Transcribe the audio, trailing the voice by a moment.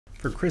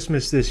For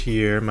Christmas this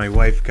year, my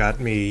wife got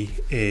me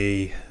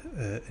a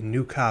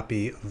new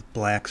copy of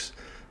Black's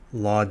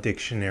Law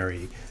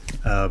Dictionary.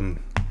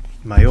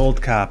 My old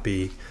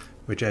copy,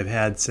 which I've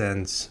had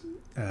since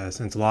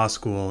law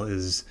school,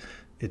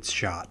 it's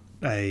shot.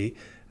 I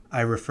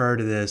refer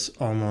to this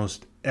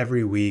almost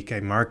every week. I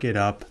mark it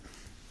up,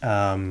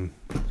 and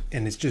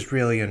it's just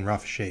really in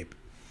rough shape.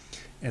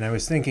 And I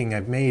was thinking,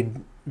 I've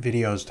made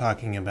videos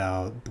talking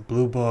about the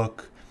Blue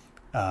Book,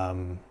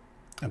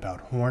 about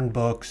Horn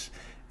books,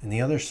 and the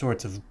other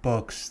sorts of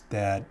books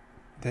that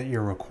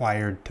you're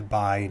required to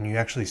buy, and you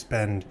actually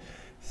spend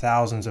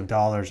thousands of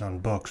dollars on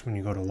books when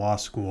you go to law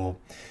school.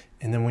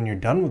 And then when you're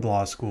done with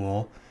law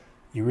school,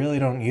 you really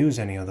don't use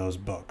any of those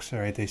books, all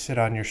right? They sit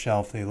on your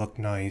shelf, they look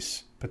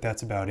nice, but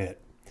that's about it.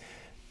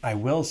 I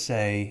will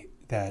say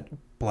that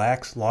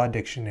Black's Law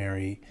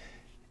Dictionary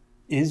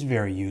is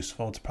very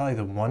useful. It's probably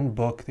the one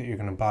book that you're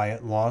going to buy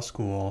at law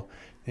school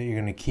that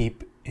you're going to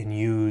keep and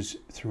use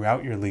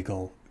throughout your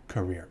legal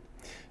career.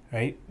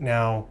 Right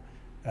now,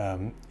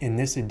 in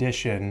this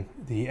edition,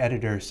 the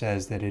editor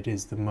says that it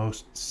is the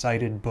most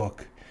cited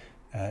book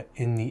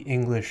in the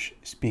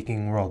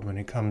English-speaking world when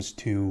it comes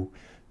to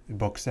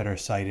books that are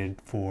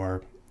cited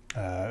for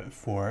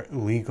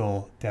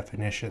legal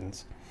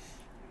definitions.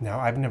 Now,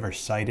 I've never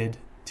cited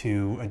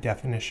to a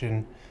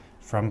definition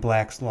from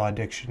Black's Law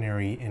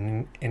Dictionary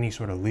in any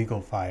sort of legal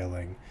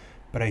filing,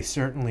 but I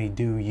certainly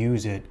do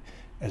use it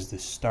as the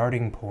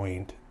starting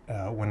point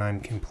when I'm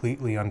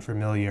completely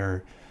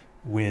unfamiliar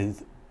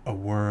with a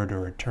word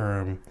or a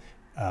term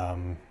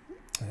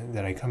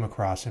that I come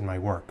across in my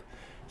work.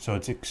 So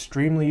it's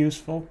extremely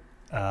useful,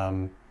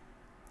 and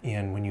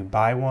when you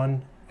buy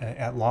one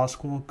at law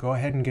school, go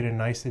ahead and get a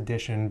nice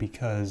edition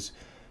because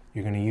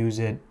you're going to use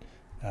it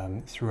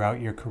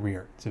throughout your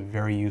career. It's a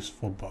very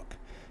useful book.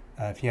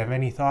 If you have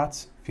any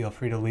thoughts, feel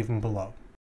free to leave them below.